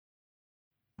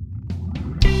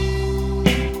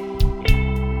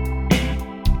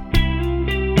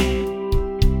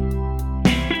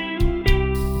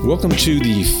Welcome to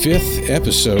the 5th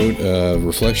episode of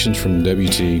Reflections from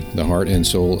WT, the heart and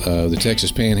soul of the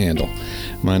Texas Panhandle.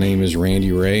 My name is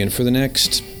Randy Ray, and for the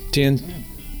next 10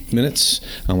 minutes,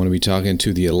 I'm going to be talking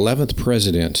to the 11th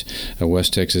president of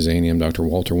West Texas A&M, Dr.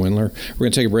 Walter Wendler. We're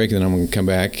going to take a break, and then I'm going to come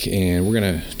back, and we're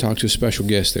going to talk to a special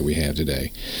guest that we have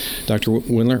today. Dr.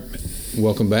 Wendler,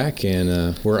 welcome back,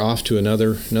 and we're off to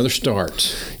another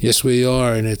start. Yes, we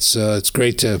are, and it's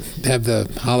great to have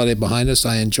the holiday behind us.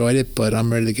 I enjoyed it, but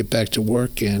I'm ready to get back to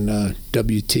work, and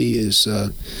WT is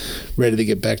ready to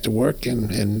get back to work,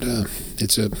 and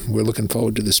we're looking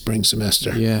forward to the spring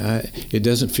semester. Yeah, it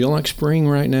doesn't feel like spring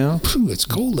right now. It's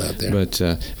cold out there. But,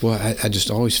 I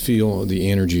just always feel the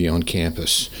energy on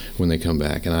campus when they come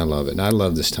back, and I love it. And I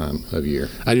love this time of year.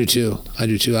 I do too.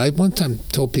 I one time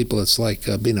told people it's like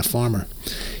being a farmer.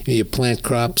 You plant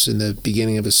crops in the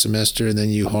beginning of a semester, and then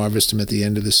you harvest them at the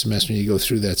end of the semester, and you go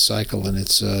through that cycle, and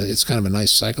it's kind of a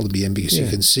nice cycle to be in because you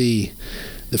can see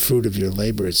the fruit of your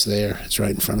labor. It's there. It's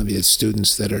right in front of you. It's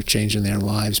students that are changing their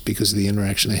lives because of the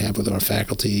interaction they have with our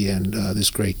faculty and this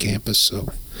great campus. So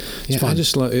it's fun. I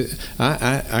just love it.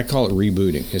 I call it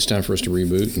rebooting. It's time for us to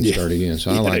reboot and start again.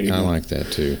 So I like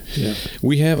that too. Yeah.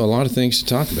 We have a lot of things to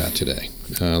talk about today.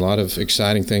 A lot of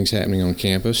exciting things happening on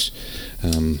campus.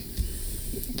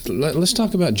 Let's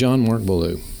talk about John Mark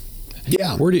Ballou.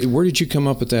 Yeah. Where did you come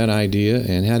up with that idea,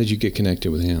 and how did you get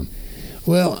connected with him?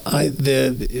 Well,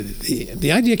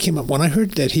 the idea came up when I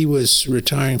heard that he was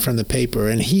retiring from the paper,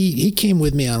 and he came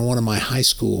with me on one of my high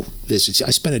school visits.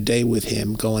 I spent a day with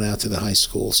him going out to the high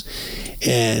schools,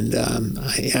 and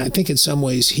I think in some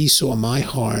ways he saw my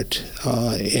heart,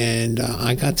 and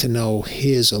I got to know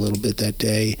his a little bit that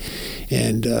day,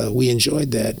 and we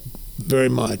enjoyed that very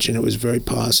much, and it was very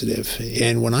positive.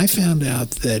 And when I found out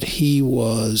that he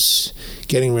was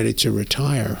getting ready to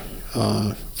retire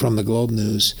from the Globe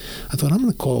News, I thought, I'm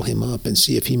going to call him up and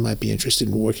see if he might be interested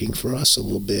in working for us a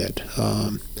little bit.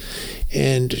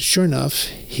 And sure enough,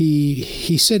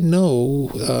 he said no,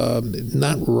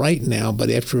 not right now, but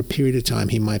after a period of time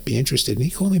he might be interested. And he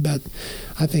called me about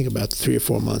 3 or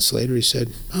 4 months later. He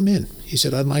said, I'm in. He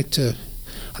said, I'd like to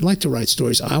write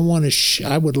stories. I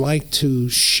would like to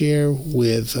share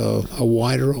with a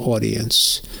wider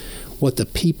audience what the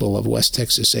people of West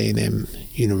Texas A&M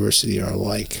University are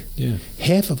like. Yeah.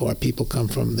 Half of our people come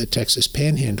from the Texas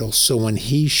Panhandle, so when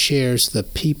he shares the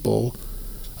people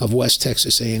of West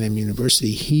Texas A&M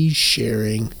University, he's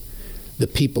sharing the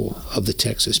people of the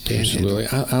Texas Panhandle.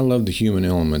 Absolutely. I love the human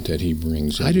element that he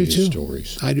brings into his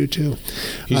stories. I do too.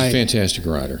 He's a fantastic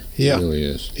writer. Yeah. He really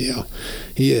is. Yeah,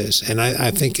 he is. And I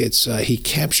think he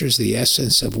captures the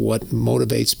essence of what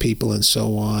motivates people and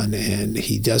so on, and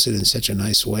he does it in such a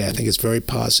nice way. I think it's very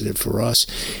positive for us.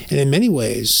 And in many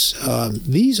ways,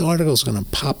 these articles are going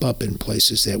to pop up in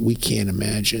places that we can't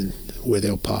imagine where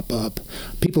they'll pop up.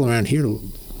 People around here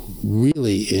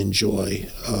really enjoy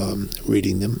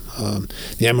reading them.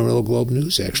 The Amarillo Globe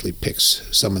News actually picks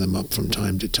some of them up from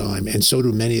time to time, and so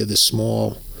do many of the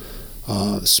smaller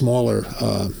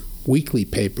weekly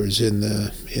papers in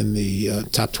the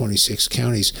top 26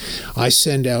 counties. I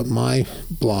send out my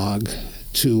blog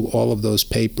to all of those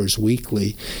papers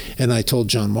weekly, and I told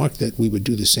John Mark that we would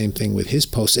do the same thing with his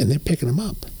posts, and they're picking them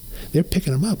up.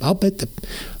 I'll bet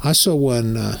I saw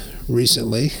one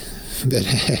recently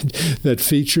that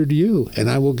featured you, and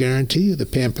I will guarantee you the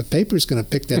Pampa paper is going to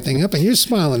pick that thing up, and you're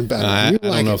smiling about it. I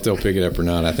don't know if they'll pick it up or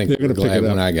not. I think they're going to pick it up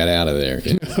when I got out of there.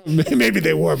 Maybe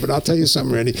they were, but I'll tell you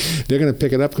something, Randy. They're going to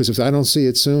pick it up because if I don't see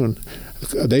it soon,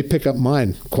 they pick up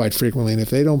mine quite frequently, and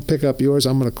if they don't pick up yours,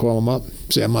 I'm going to call them up.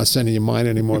 Say, I'm not sending you mine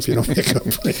anymore if you don't pick up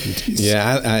Randy's.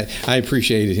 Yeah, I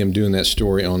appreciated him doing that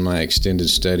story on my extended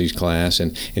studies class,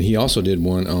 and he also did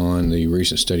one on the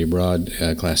recent study abroad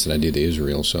class that I did to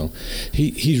Israel. So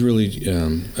he's really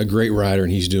a great writer,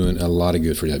 and he's doing a lot of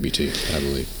good for WT, I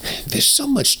believe. There's so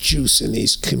much juice in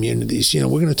these communities. We're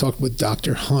going to talk with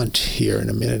Dr. Hunt here in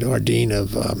a minute, our dean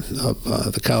of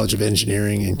the College of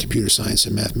Engineering and Computer Science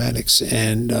and Mathematics.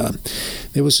 And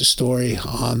there was a story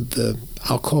on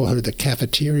I'll call her the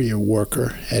cafeteria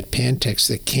worker at Pantex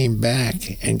that came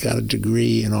back and got a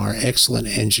degree in our excellent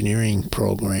engineering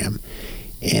program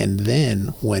and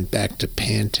then went back to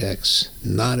Pantex,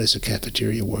 not as a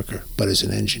cafeteria worker, but as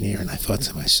an engineer. And I thought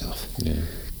to myself,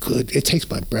 good. It takes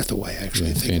my breath away,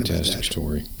 actually. Fantastic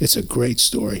story. It's a great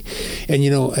story. And,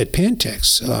 at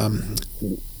Pantex,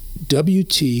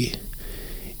 WT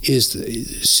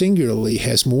singularly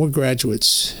has more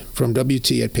graduates from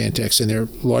WT at Pantex, and they're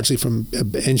largely from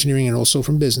engineering and also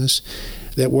from business,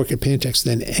 that work at Pantex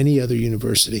than any other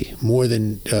university, more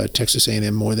than Texas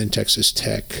A&M, more than Texas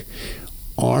Tech.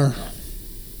 Our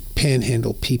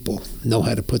Panhandle people know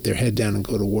how to put their head down and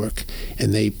go to work,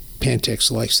 and Pantex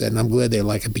likes that, and I'm glad they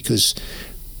like it, because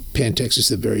Pantex is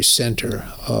the very center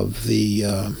of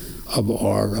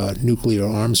our nuclear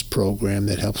arms program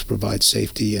that helps provide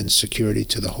safety and security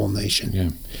to the whole nation. Yeah.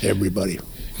 Everybody.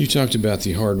 You talked about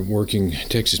the hard-working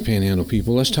Texas Panhandle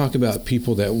people. Let's talk about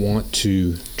people that want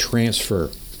to transfer,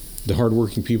 the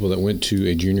hard-working people that went to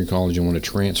a junior college and want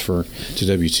to transfer to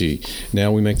WT.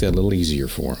 Now we make that a little easier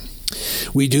for them.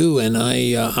 We do, and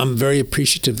I'm very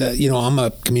appreciative that, I'm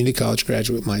a community college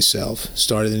graduate myself,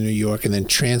 started in New York and then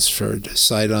transferred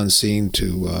sight unseen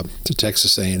to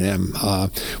Texas A&M,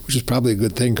 which is probably a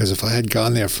good thing, because if I had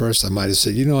gone there first, I might have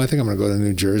said, I think I'm going to go to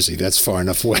New Jersey. That's far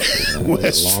enough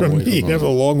west from me, never a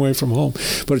long way from home.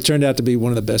 But it turned out to be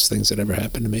one of the best things that ever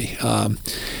happened to me,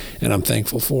 and I'm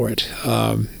thankful for it.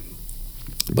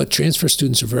 But transfer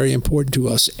students are very important to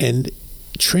us, and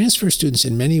transfer students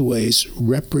in many ways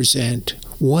represent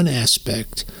one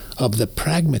aspect of the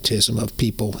pragmatism of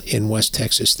people in West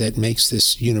Texas that makes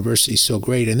this university so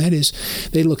great, and that is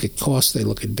they look at cost, they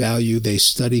look at value, they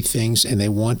study things, and they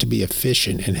want to be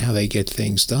efficient in how they get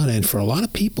things done. And for a lot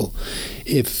of people,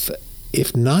 if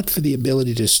not for the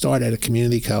ability to start at a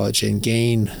community college and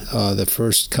gain the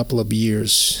first couple of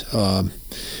years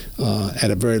at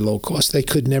a very low cost, they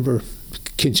could never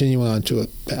continue on to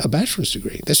a bachelor's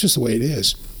degree. That's just the way it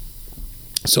is.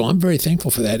 So I'm very thankful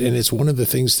for that, and it's one of the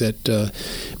things that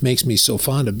makes me so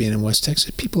fond of being in West Texas.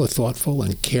 People are thoughtful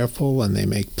and careful, and they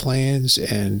make plans,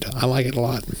 and I like it a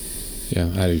lot.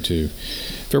 Yeah, I do too.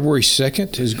 February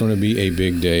 2nd is going to be a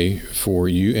big day for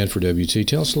you and for WT.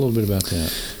 Tell us a little bit about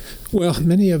that. Well,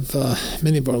 many of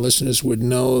our listeners would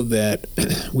know that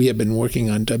we have been working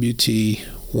on WT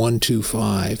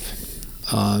 125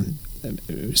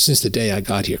 since the day I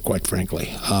got here, quite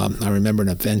frankly. I remember an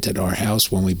event at our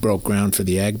house when we broke ground for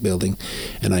the Ag Building,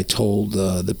 and I told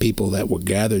the people that were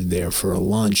gathered there for a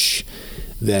lunch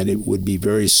that it would be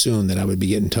very soon that I would be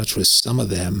getting in touch with some of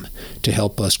them to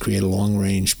help us create a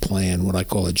long-range plan, what I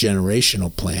call a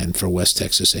generational plan for West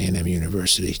Texas A&M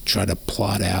University, try to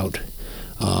plot out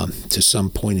to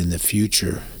some point in the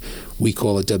future. We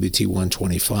call it WT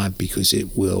 125 because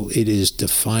it is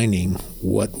defining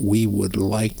what we would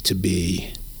like to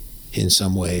be in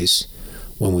some ways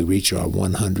when we reach our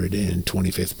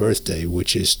 125th birthday,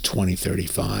 which is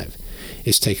 2035.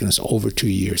 It's taken us over 2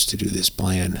 years to do this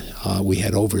plan. We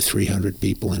had over 300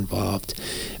 people involved,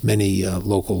 many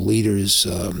local leaders,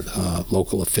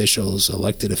 local officials,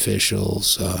 elected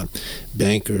officials,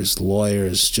 bankers,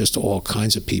 lawyers, just all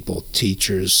kinds of people,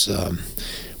 teachers.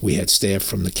 We had staff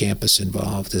from the campus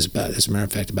involved. As a matter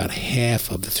of fact, about half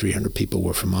of the 300 people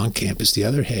were from on campus. The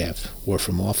other half were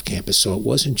from off campus. So it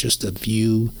wasn't just a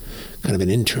view, kind of an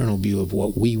internal view of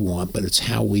what we want, but it's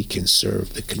how we can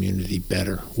serve the community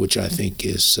better, which I think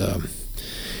is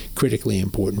critically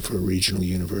important for a regional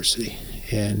university.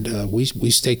 And we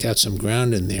staked out some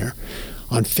ground in there.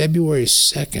 On February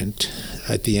 2nd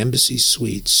at the Embassy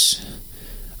Suites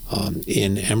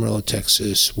in Amarillo,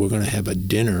 Texas, we're going to have a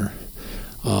dinner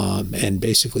and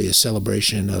basically a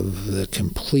celebration of the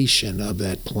completion of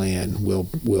that plan.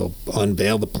 We'll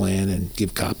unveil the plan and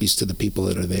give copies to the people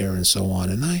that are there and so on.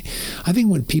 And I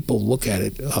think when people look at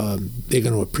it, they're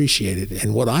going to appreciate it.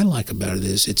 And what I like about it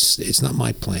is it's not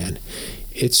my plan.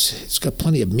 It's got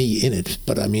plenty of me in it,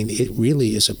 but I mean it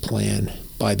really is a plan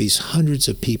by these hundreds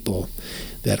of people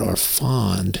that are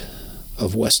fond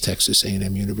of West Texas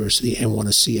A&M University and want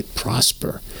to see it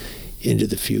prosper into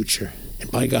the future. And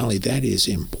by golly, that is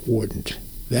important.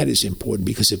 That is important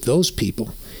because if those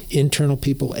people, internal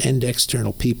people and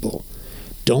external people,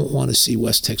 don't want to see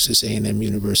West Texas A&M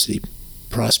University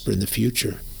prosper in the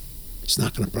future, it's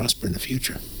not going to prosper in the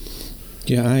future.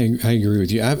 Yeah, I agree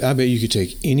with you. I bet you could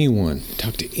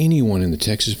talk to anyone in the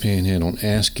Texas Panhandle and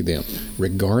ask them,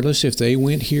 regardless if they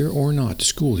went here or not to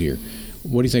school here,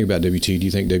 what do you think about WT? Do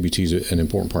you think WT is an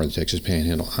important part of the Texas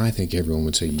Panhandle? I think everyone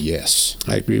would say yes.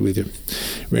 I agree with you.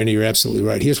 Randy, you're absolutely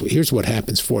right. Here's what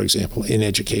happens, for example, in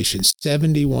education.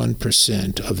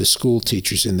 71% of the school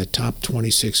teachers in the top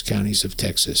 26 counties of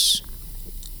Texas,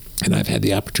 and I've had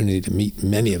the opportunity to meet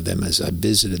many of them as I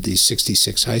visited these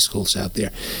 66 high schools out there,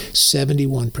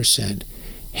 71%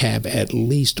 have at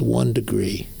least one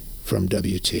degree from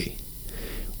WT.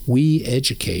 We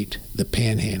educate the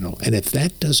Panhandle, and if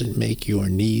that doesn't make your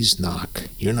knees knock,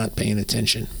 you're not paying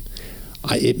attention.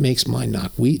 It makes mine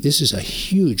knock. This is a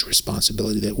huge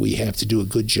responsibility that we have to do a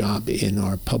good job in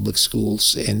our public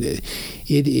schools, and it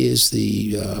is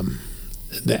the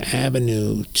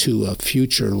avenue to a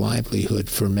future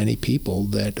livelihood for many people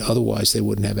that otherwise they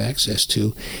wouldn't have access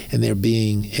to, and they're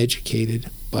being educated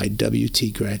by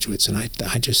WT graduates, and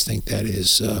I just think that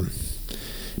is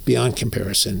beyond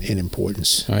comparison in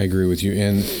importance. I agree with you.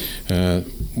 And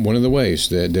one of the ways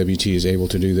that WT is able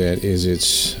to do that is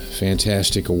its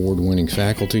fantastic award-winning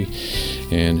faculty.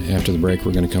 And after the break,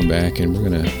 we're going to come back and we're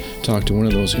going to talk to one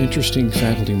of those interesting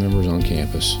faculty members on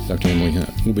campus, Dr. Emily Hunt.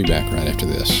 We'll be back right after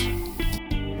this.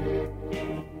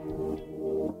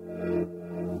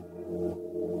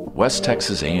 West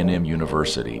Texas A&M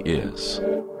University is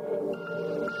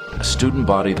a student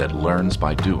body that learns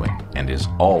by doing and is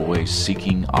always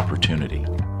seeking opportunity.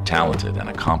 Talented and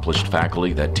accomplished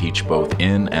faculty that teach both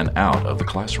in and out of the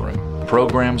classroom.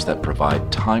 Programs that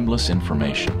provide timeless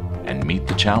information and meet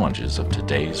the challenges of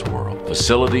today's world.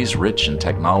 Facilities rich in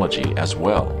technology as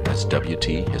well as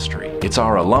WT history. It's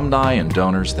our alumni and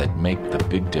donors that make the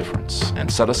big difference and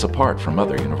set us apart from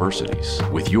other universities.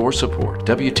 With your support,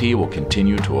 WT will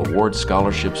continue to award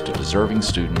scholarships to deserving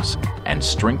students and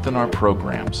strengthen our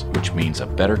programs, which means a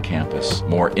better campus,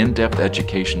 more in-depth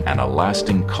education, and a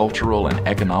lasting cultural and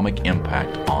economic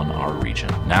impact on our region.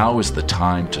 Now is the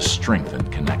time to strengthen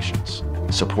connections,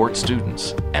 support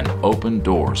students, and open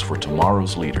doors for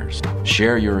tomorrow's leaders.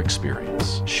 Share your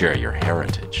experience, share your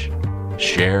heritage,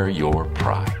 share your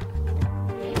pride.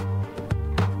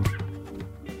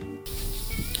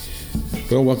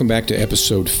 Well, welcome back to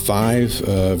episode 5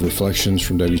 of Reflections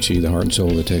from WT, the heart and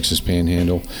soul of the Texas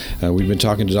Panhandle. We've been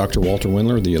talking to Dr. Walter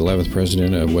Wendler, the 11th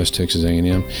president of West Texas A&M.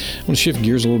 I want to shift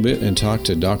gears a little bit and talk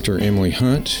to Dr. Emily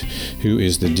Hunt, who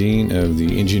is the dean of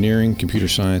the Engineering, Computer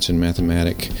Science, and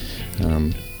Mathematics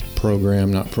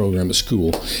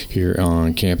school here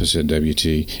on campus at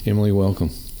WT. Emily, welcome.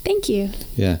 Thank you.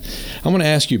 Yeah. I'm going to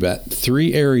ask you about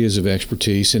 3 areas of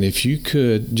expertise, and if you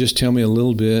could just tell me a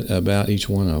little bit about each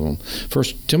one of them.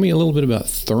 First, tell me a little bit about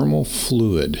thermal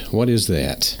fluid. What is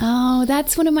that? Oh,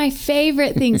 that's one of my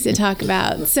favorite things to talk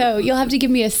about. So you'll have to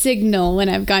give me a signal when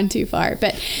I've gone too far.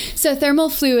 So thermal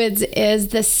fluids is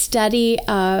the study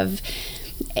of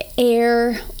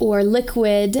air or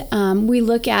liquid. We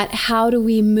look at how do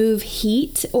we move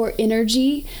heat or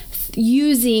energy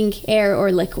using air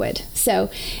or liquid. So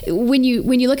when you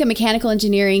look at mechanical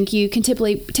engineering, you can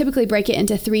typically break it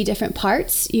into 3 different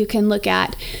parts. You can look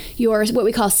at what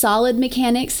we call solid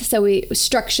mechanics, so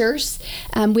structures.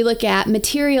 We look at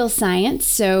material science,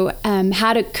 so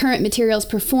how do current materials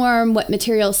perform, what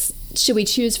materials should we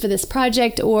choose for this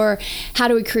project, or how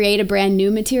do we create a brand new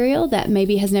material that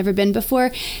maybe has never been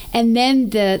before? And then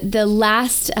the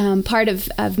last part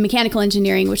of mechanical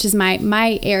engineering, which is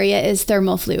my area, is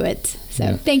thermal fluids.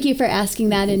 So Thank you for asking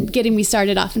that and getting me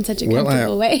started off in such a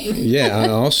comfortable way. Yeah, I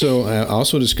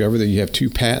also discovered that you have 2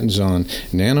 patents on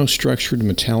nanostructured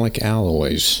metallic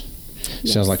alloys.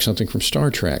 Yes. Sounds like something from Star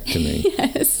Trek to me.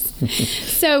 Yes.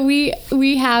 So we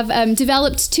have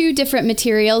developed 2 different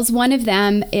materials. One of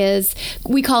them is,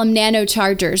 we call them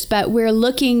nanochargers, but we're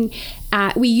looking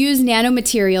at, we use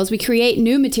nanomaterials. We create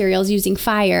new materials using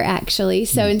fire, actually.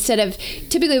 So instead of,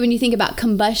 typically when you think about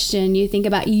combustion, you think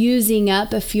about using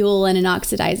up a fuel and an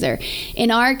oxidizer. In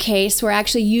our case, we're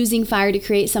actually using fire to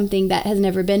create something that has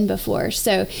never been before.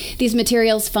 So these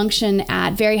materials function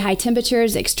at very high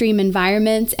temperatures, extreme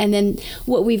environments, and then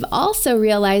what we've also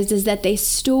realized is that they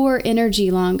store energy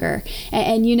longer.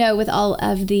 And you know, with all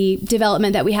of the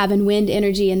development that we have in wind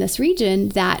energy in this region,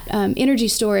 that energy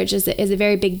storage is a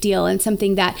very big deal, and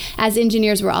something that as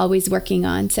engineers we're always working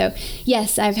on. So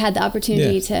yes, I've had the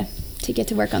opportunity to get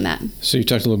to work on that. So you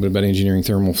talked a little bit about engineering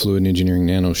thermal fluid and engineering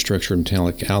nanostructured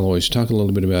metallic alloys. Talk a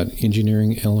little bit about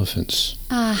engineering elephants.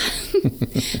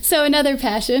 So another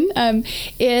passion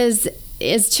is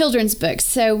children's books.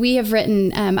 So we have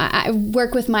written, I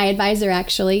work with my advisor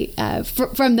actually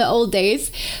from the old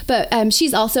days, but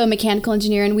she's also a mechanical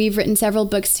engineer, and we've written several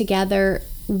books together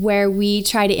where we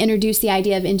try to introduce the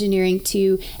idea of engineering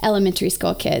to elementary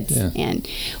school kids. Yeah. And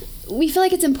we feel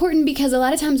like it's important because a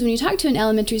lot of times when you talk to an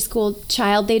elementary school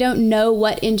child, they don't know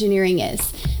what engineering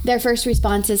is. Their first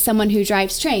response is someone who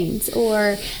drives trains,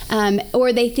 or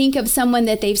they think of someone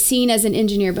that they've seen as an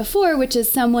engineer before, which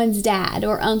is someone's dad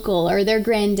or uncle or their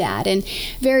granddad. And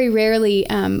very rarely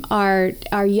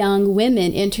are young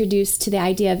women introduced to the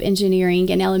idea of engineering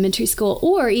in elementary school,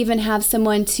 or even have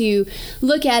someone to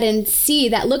look at and see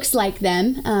that looks like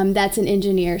them that's an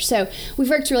engineer. So we've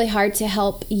worked really hard to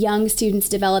help young students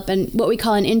develop what we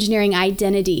call an engineering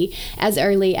identity as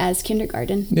early as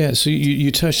kindergarten. Yeah, so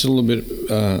you touched a little bit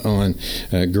on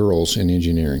girls in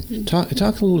engineering. Mm-hmm.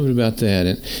 Talk a little bit about that.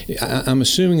 And I'm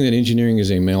assuming that engineering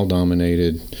is a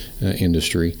male-dominated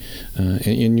industry,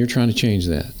 and you're trying to change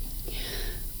that.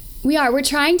 We're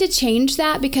trying to change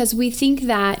that because we think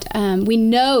that we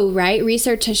know, right?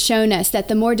 Research has shown us that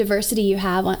the more diversity you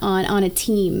have on a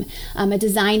team, a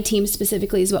design team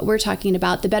specifically is what we're talking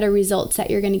about, the better results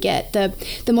that you're going to get,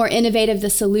 the more innovative the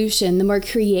solution, the more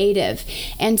creative.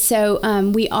 And so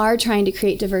we are trying to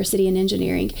create diversity in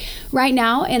engineering. Right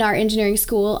now in our engineering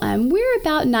school, we're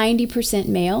about 90%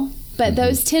 male. But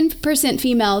those 10%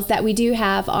 females that we do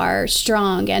have are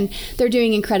strong, and they're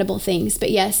doing incredible things. But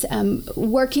yes,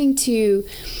 working to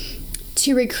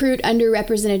recruit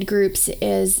underrepresented groups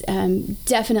is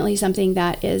definitely something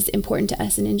that is important to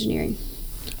us in engineering.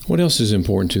 What else is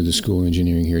important to the School of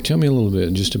Engineering here? Tell me a little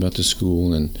bit just about the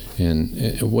school and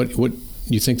what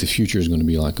you think the future is going to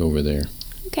be like over there.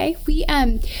 Okay, we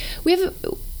have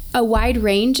a wide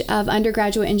range of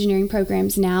undergraduate engineering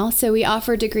programs now. So we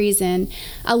offer degrees in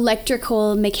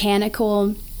electrical,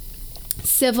 mechanical,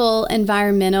 civil,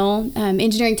 environmental,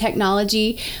 engineering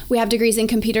technology. We have degrees in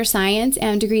computer science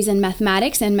and degrees in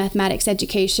mathematics and mathematics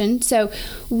education. So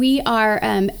we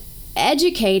are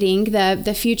educating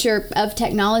the future of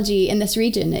technology in this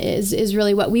region is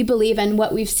really what we believe and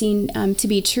what we've seen to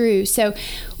be true. So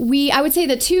I would say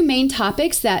the two main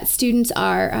topics that students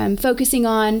are focusing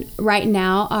on right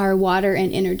now are water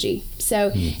and energy.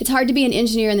 So it's hard to be an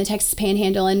engineer in the Texas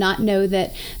Panhandle and not know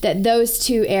that those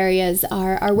two areas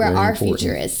are where our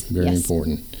future is. Very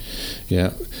important.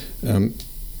 Yeah.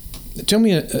 Tell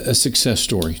me a success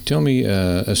story. Tell me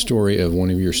a story of one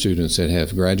of your students that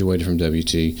have graduated from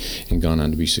WT and gone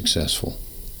on to be successful.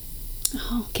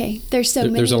 Oh, okay. There's so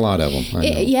many. There's a lot of them. I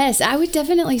know. Yes, I would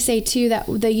definitely say, too, that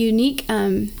the unique,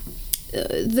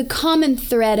 the common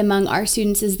thread among our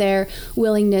students is their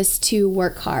willingness to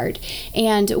work hard.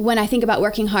 And when I think about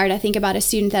working hard, I think about a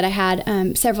student that I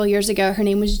had several years ago. Her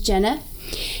name was Jenna.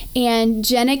 And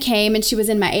Jenna came, and she was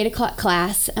in my 8 o'clock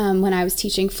class when I was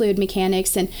teaching fluid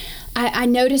mechanics. And I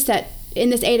noticed that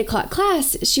in this 8 o'clock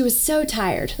class, she was so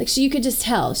tired. Like, you could just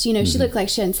tell. She looked like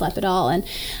she hadn't slept at all. And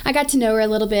I got to know her a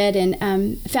little bit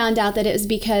and found out that it was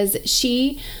because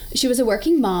she was a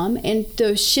working mom, and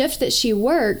the shift that she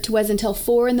worked was until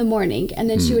 4 in the morning. And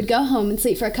then she would go home and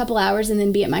sleep for a couple hours and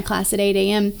then be at my class at 8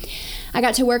 a.m. I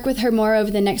got to work with her more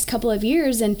over the next couple of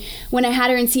years. And when I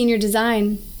had her in senior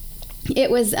design,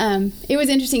 it was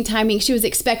interesting timing. She was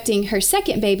expecting her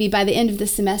second baby by the end of the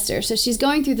semester. So she's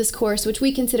going through this course, which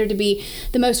we consider to be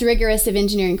the most rigorous of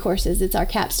engineering courses. It's our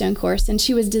capstone course. And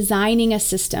she was designing a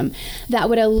system that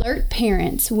would alert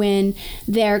parents when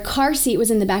their car seat was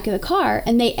in the back of the car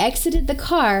and they exited the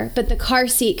car, but the car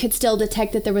seat could still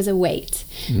detect that there was a weight.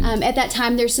 At that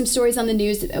time, there's some stories on the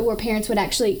news where parents would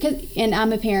actually, and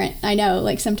I'm a parent, I know,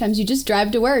 like sometimes you just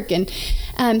drive to work. And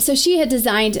so she had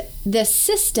designed this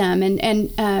system,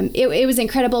 and it was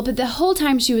incredible. But the whole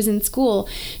time she was in school,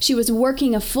 she was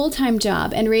working a full-time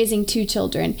job and raising 2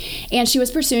 children. And she was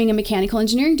pursuing a mechanical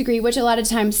engineering degree, which a lot of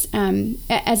times,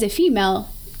 as a female,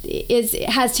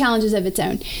 has challenges of its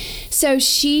own. So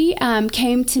she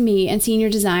came to me in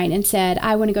senior design and said,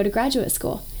 I want to go to graduate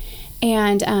school.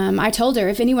 And I told her,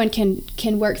 if anyone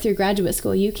can work through graduate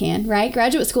school, you can, right?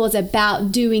 Graduate school is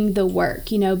about doing the work,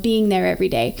 being there every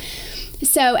day.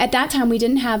 So at that time, we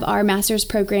didn't have our master's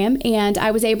program, and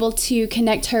I was able to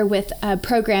connect her with a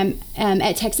program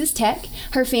at Texas Tech.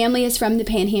 Her family is from the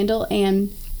Panhandle,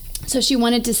 and so she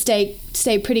wanted to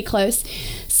stay pretty close.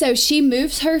 So she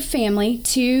moves her family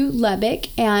to Lubbock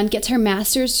and gets her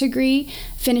master's degree,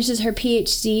 finishes her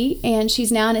PhD, and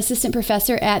she's now an assistant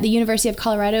professor at the University of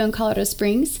Colorado in Colorado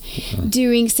Springs,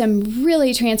 doing some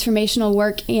really transformational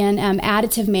work in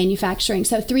additive manufacturing.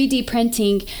 So 3D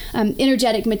printing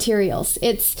energetic materials.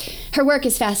 Her work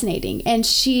is fascinating, and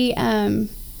she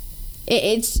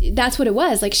that's what it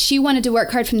was. Like, she wanted to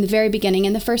work hard from the very beginning.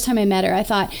 And the first time I met her, I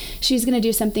thought she's going to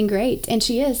do something great, and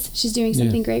she is. She's doing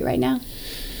something great right now.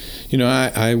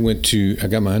 I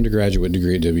got my undergraduate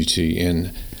degree at WT,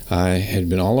 and I had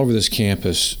been all over this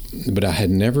campus, but I had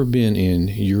never been in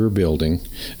your building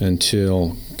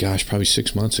until, probably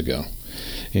 6 months ago.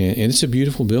 And it's a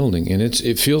beautiful building, and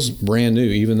it feels brand new,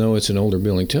 even though it's an older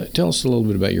building. Tell us a little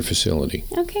bit about your facility.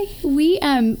 Okay.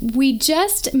 We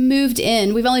just moved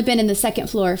in. We've only been in the second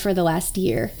floor for the last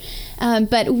year.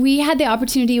 But we had the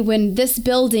opportunity when this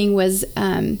building was,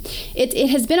 it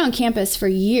has been on campus for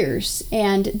years,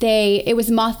 and it was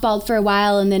mothballed for a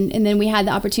while, and then we had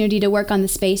the opportunity to work on the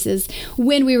spaces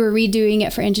when we were redoing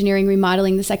it for engineering,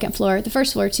 remodeling the second floor, the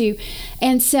first floor too.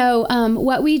 And so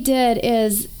what we did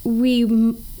is we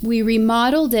we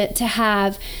remodeled it to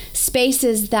have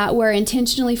spaces that were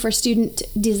intentionally for student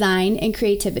design and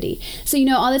creativity. So,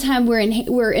 all the time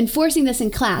we're enforcing this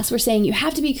in class. We're saying you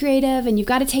have to be creative and you've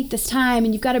got to take this time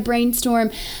and you've got to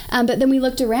brainstorm. But then we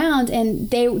looked around and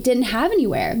they didn't have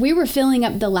anywhere. We were filling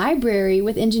up the library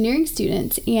with engineering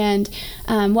students. And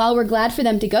while we're glad for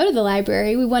them to go to the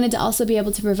library, we wanted to also be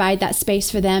able to provide that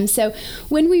space for them. So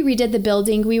when we redid the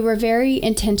building, we were very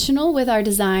intentional with our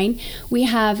design. We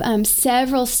have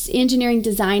several engineering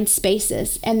design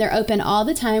spaces, and they're open all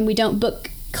the time. We don't book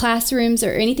classrooms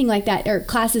or anything like that, or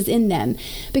classes in them,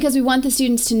 because we want the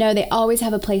students to know they always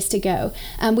have a place to go.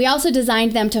 We also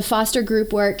designed them to foster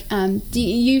group work.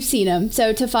 You've seen them,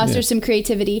 so to foster some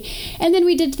creativity. And then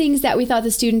we did things that we thought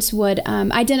the students would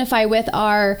identify with.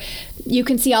 You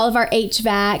can see all of our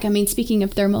HVAC. I mean, speaking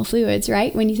of thermal fluids,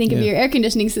 right? When you think of your air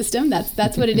conditioning system,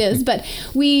 that's what it is. But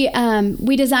we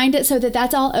designed it so that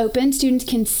that's all open. Students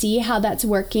can see how that's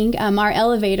working. Our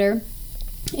elevator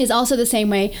is also the same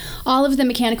way. All of the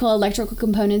mechanical, electrical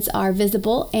components are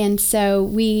visible, and so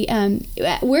we're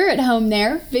at home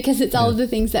there because it's all of the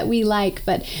things that we like.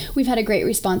 But we've had a great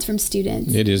response from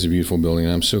students. It is a beautiful building.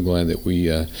 I'm so glad that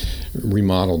we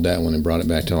remodeled that one and brought it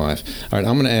back to life. All right,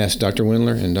 I'm going to ask Dr.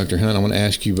 Wendler and Dr. Hunt. I want to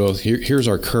ask you both. Here's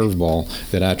our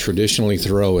curveball that I traditionally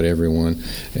throw at everyone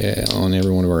on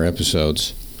every one of our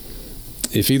episodes.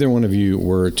 If either one of you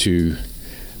were to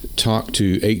talk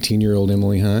to 18-year-old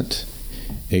Emily Hunt,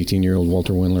 18-year-old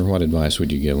Walter Wendler, what advice would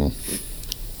you give them?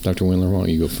 Dr. Wendler, why don't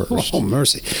you go first? Oh,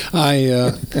 mercy!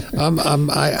 I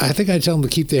think I tell them to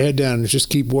keep their head down and just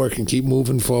keep working, keep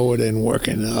moving forward and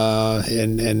working,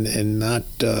 and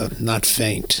not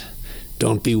faint.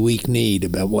 Don't be weak-kneed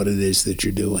about what it is that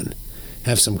you're doing.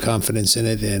 Have some confidence in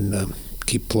it and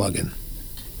keep plugging.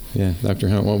 Yeah, Dr.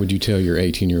 Hunt, what would you tell your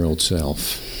 18-year-old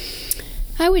self?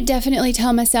 I would definitely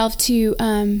tell myself to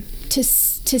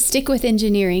stick with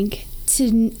engineering.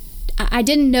 I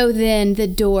didn't know then the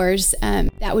doors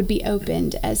that would be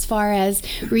opened as far as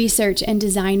research and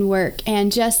design work,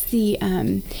 and just the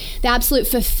absolute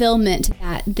fulfillment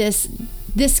that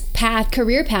this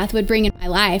career path would bring in my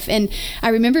life. And I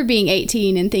remember being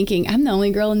 18 and thinking, I'm the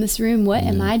only girl in this room. What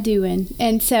am I doing?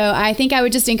 And so I think I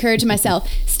would just encourage myself,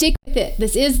 stick with it.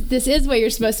 This is what you're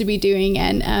supposed to be doing,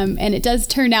 and it does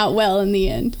turn out well in the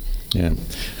end. Yeah.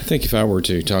 I think if I were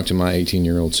to talk to my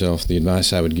 18-year-old self, the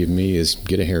advice I would give me is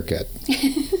get a haircut.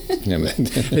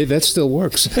 Hey, that still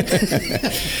works.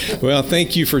 Well,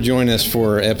 thank you for joining us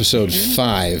for episode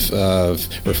 5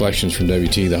 of Reflections from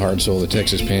WT, the Heart and Soul of the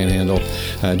Texas Panhandle.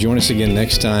 Join us again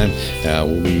next time.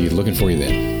 We'll be looking for you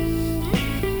then.